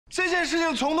这件事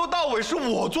情从头到尾是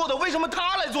我做的，为什么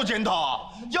他来做检讨啊？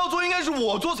要做应该是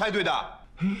我做才对的。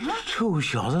臭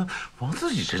小子往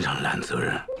自己身上揽责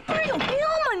任，不是有病吗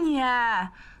你？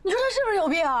你说他是不是有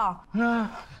病？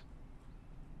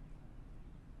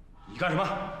你干什么？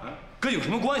跟有什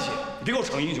么关系？你别给我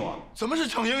逞英雄啊！怎么是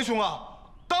逞英雄啊？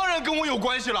当然跟我有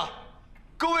关系了。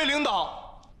各位领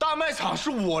导，大卖场是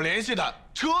我联系的，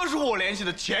车是我联系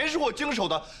的，钱是我经手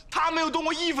的，他没有动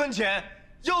过1分钱。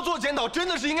要做检讨，真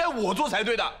的是应该我做才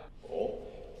对的。哦，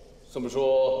这么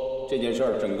说这件事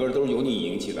儿整个都是由你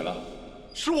引起的了？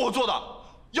是我做的，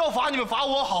要罚你们罚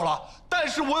我好了。但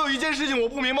是我有一件事情我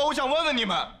不明白，我想问问你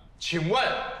们，请问，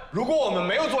如果我们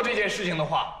没有做这件事情的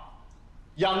话，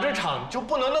养殖场就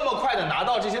不能那么快的拿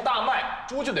到这些大麦，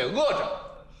猪就得饿着。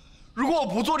如果我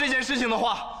不做这件事情的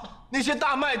话，那些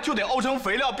大麦就得沤成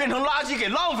肥料，变成垃圾给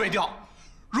浪费掉。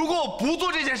如果我不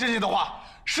做这件事情的话，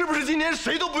是不是今天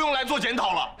谁都不用来做检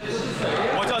讨了？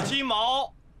我叫鸡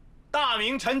毛，大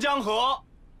名陈江河，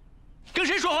跟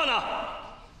谁说话呢？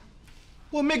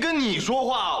我没跟你说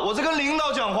话，我在跟领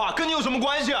导讲话，跟你有什么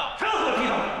关系啊？谁要我劈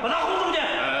头，把他轰出去！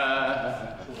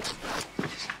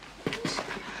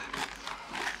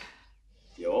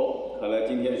有，看来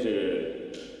今天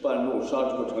是半路杀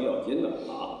出个程咬金呢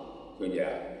啊，兄弟，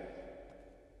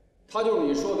他就是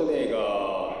你说的那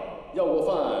个要过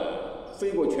饭。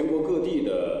飞过全国各地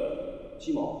的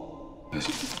鸡毛，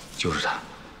就是他。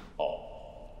哦，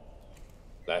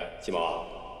来，鸡毛，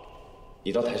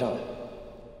你到台上来，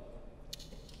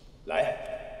来，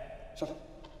上来。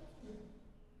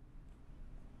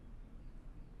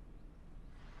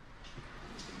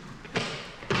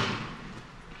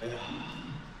哎呀，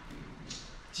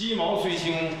鸡毛虽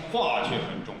轻，话却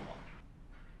很重啊，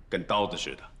跟刀子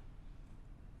似的。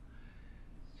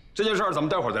这件事儿咱们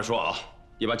待会儿再说啊。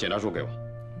你把检查书给我。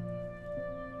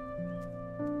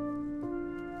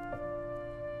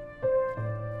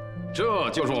这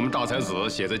就是我们大才子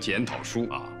写的检讨书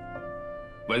啊，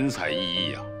文采奕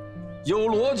奕啊，有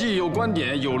逻辑、有观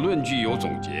点、有论据、有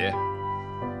总结。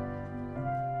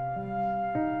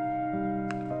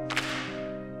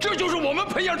这就是我们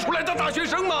培养出来的大学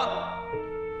生吗？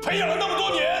培养了那么多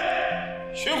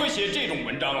年，学会写这种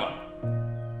文章了。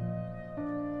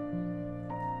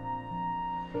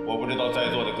我不知道在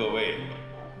座的各位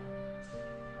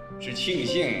是庆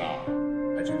幸啊，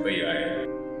还是悲哀，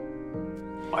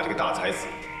把这个大才子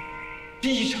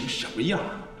逼成什么样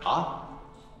啊？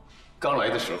刚来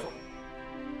的时候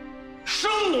生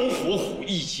龙活虎、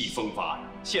意气风发，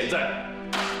现在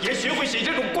也学会写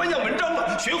这种官样文章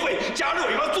了，学会夹着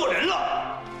尾巴做人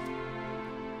了。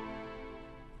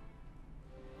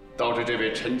倒是这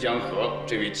位陈江河，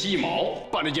这位鸡毛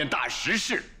办了件大实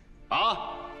事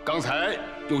啊！刚才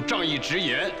又仗义直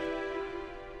言，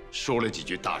说了几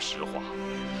句大实话。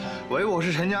喂，我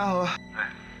是陈江河。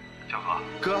哎，江河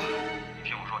哥，你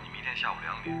听我说，你明天下午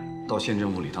2点到县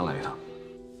政府礼堂来一趟。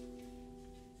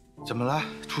怎么了？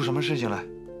出什么事情了？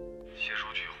谢书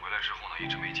记回来之后呢，一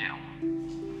直没见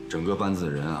我。整个班子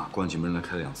的人啊，关起门来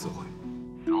开了2次会，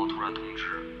然后突然通知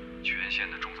全县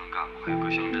的中层干部还有各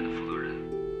乡镇的负责人，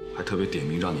还特别点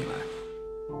名让你来。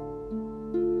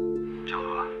江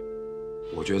河，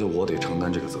我觉得我得承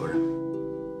担这个责任。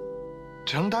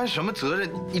承担什么责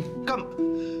任？你干？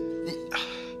你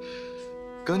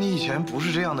哥，你以前不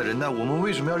是这样的人呢。我们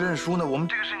为什么要认输呢？我们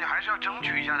这个事情还是要争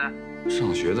取一下的。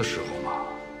上学的时候嘛，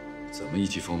怎么意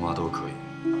气风发都可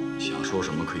以，想说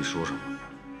什么可以说什么。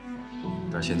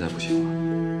但是现在不行了，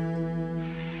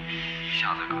一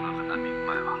下子可能很难明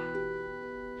白吧。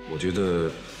我觉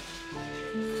得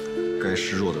该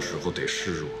示弱的时候得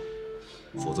示弱，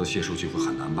否则谢书记会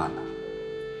很难办的。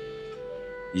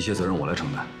一切责任我来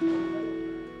承担。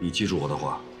你记住我的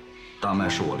话，大麦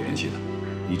是我联系的，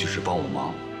你只是帮我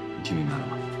忙，你听明白了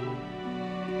吗？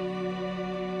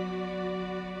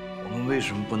我们为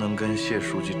什么不能跟谢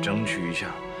书记争取一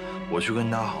下？我去跟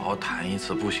他好好谈一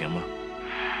次，不行吗？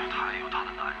他也有他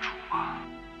的难处嘛。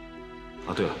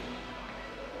啊，对了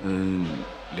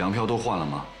，2票都换了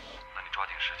吗？那你抓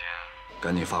紧时间，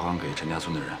赶紧发还给陈家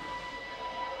村的人，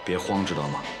别慌，知道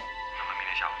吗？那么明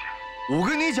天下午见。我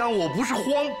跟你讲，我不是慌。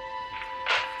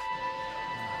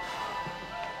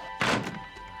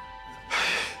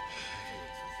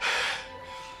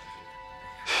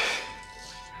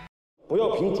不要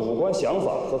凭主观想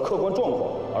法和客观状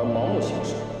况而盲目行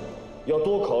事，要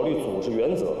多考虑组织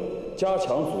原则，加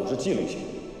强组织纪律性，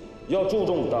要注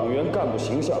重党员干部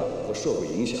形象和社会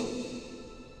影响。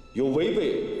有违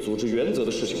背组织原则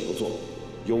的事情不做，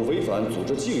有违反组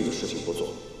织纪律的事情不做。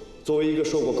作为一个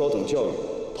受过高等教育、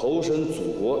投身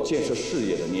祖国建设事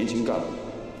业的年轻干部，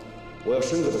我要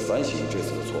深刻地反省这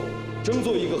次的错误，争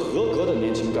做一个合格的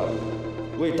年轻干部。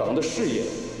为党的事业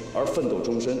而奋斗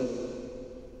终身。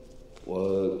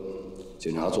我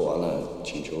检查做完了，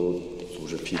请求组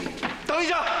织批评。等一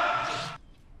下，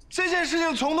这件事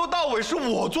情从头到尾是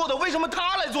我做的，为什么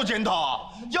他来做检讨啊？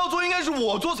要做应该是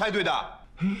我做才对的。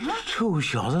臭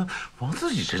小子往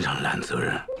自己身上揽责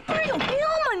任，不是有病吗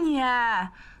你？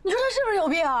你说他是不是有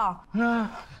病？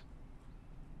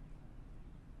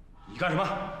你干什么？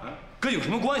跟有什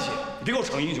么关系？你别给我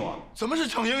逞英雄啊！怎么是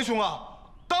逞英雄啊？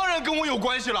当然跟我有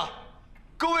关系了。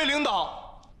各位领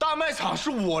导，大卖场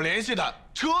是我联系的，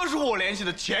车是我联系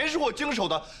的，钱是我经手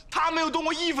的，他没有动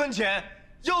过1分钱。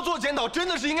要做检讨，真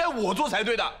的是应该我做才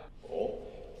对的。哦，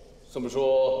这么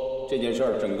说这件事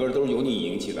儿整个都是由你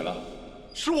引起的了？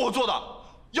是我做的，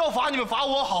要罚你们罚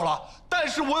我好了。但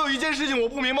是我有一件事情我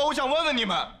不明白，我想问问你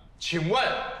们，请问，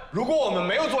如果我们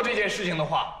没有做这件事情的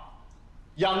话，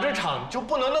养殖场就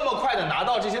不能那么快的拿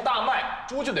到这些大麦，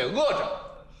猪就得饿着。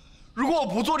如果我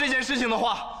不做这件事情的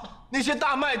话，那些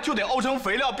大麦就得沤成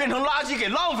肥料，变成垃圾给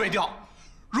浪费掉。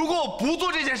如果我不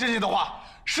做这件事情的话，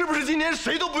是不是今天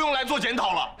谁都不用来做检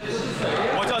讨了？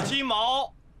我叫金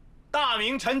毛，大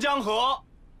名陈江河，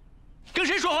跟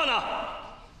谁说话呢？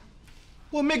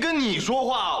我没跟你说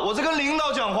话，我在跟领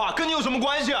导讲话，跟你有什么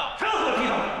关系啊？谁要做批评，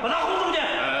把他轰出去！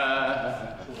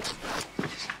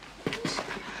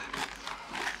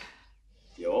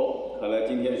有，看来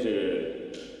今天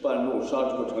是半路杀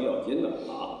出个程咬金呢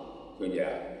啊，兄弟，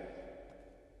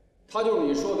他就是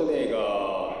你说的那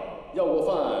个要过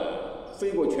饭、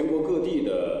飞过全国各地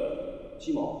的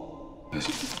鸡毛，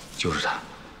就是他。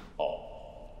哦，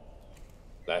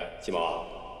来，鸡毛啊，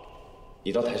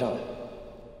你到台上来，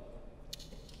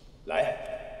来，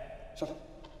上来。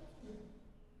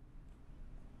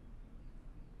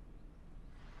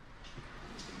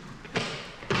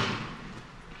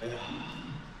哎呀，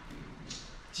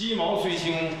鸡毛虽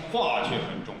轻，话却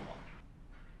很重啊，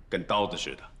跟刀子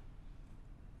似的。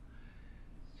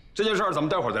这件事儿咱们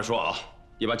待会儿再说啊，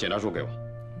你把检查书给我。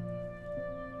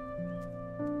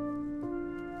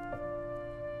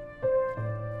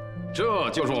这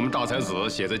就是我们大才子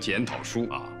写的检讨书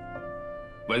啊，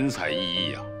文采奕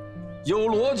奕啊，有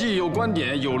逻辑，有观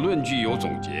点，有论据，有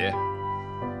总结。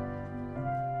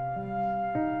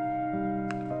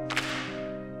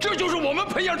这就是我们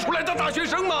培养出来的大学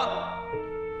生吗？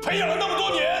培养了那么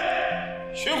多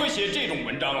年，学会写这种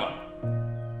文章了。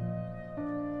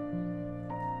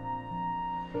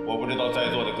我不知道在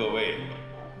座的各位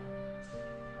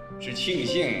是庆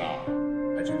幸啊，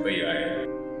还是悲哀，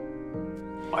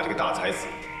把这个大才子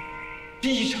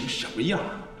逼成什么样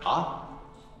啊？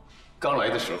刚来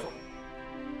的时候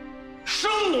生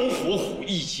龙活虎，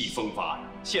意气风发，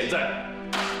现在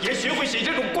也学会写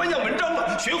这种官样文章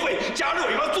了，学会夹着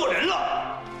尾巴做人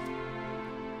了。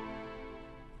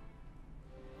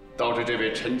倒是这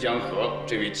位陈江河，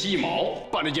这位鸡毛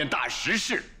办了件大实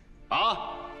事，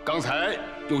啊，刚才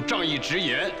又仗义直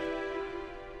言，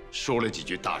说了几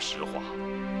句大实话。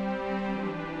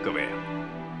各位啊，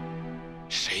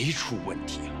谁出问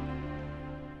题了？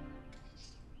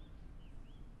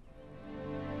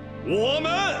我们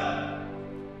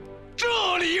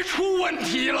这里出问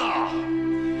题了。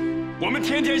我们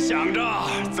天天想着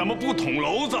怎么不捅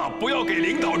娄子，不要给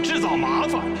领导制造麻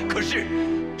烦，可是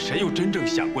谁又真正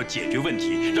想过解决问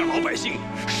题，让老百姓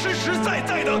实实在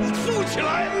在的富起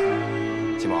来？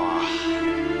金毛啊，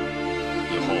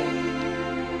以后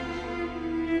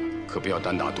可不要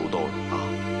单打独斗了啊！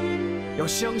要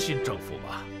相信政府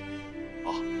吧。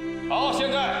好，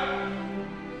现在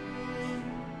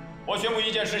我宣布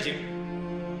一件事情，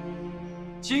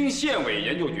经县委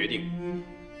研究决定，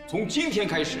从今天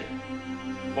开始，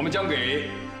我们将给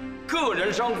个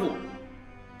人商户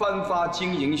颁发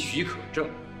经营许可证，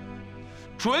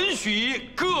准许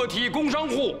个体工商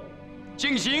户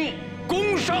进行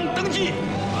工商登记。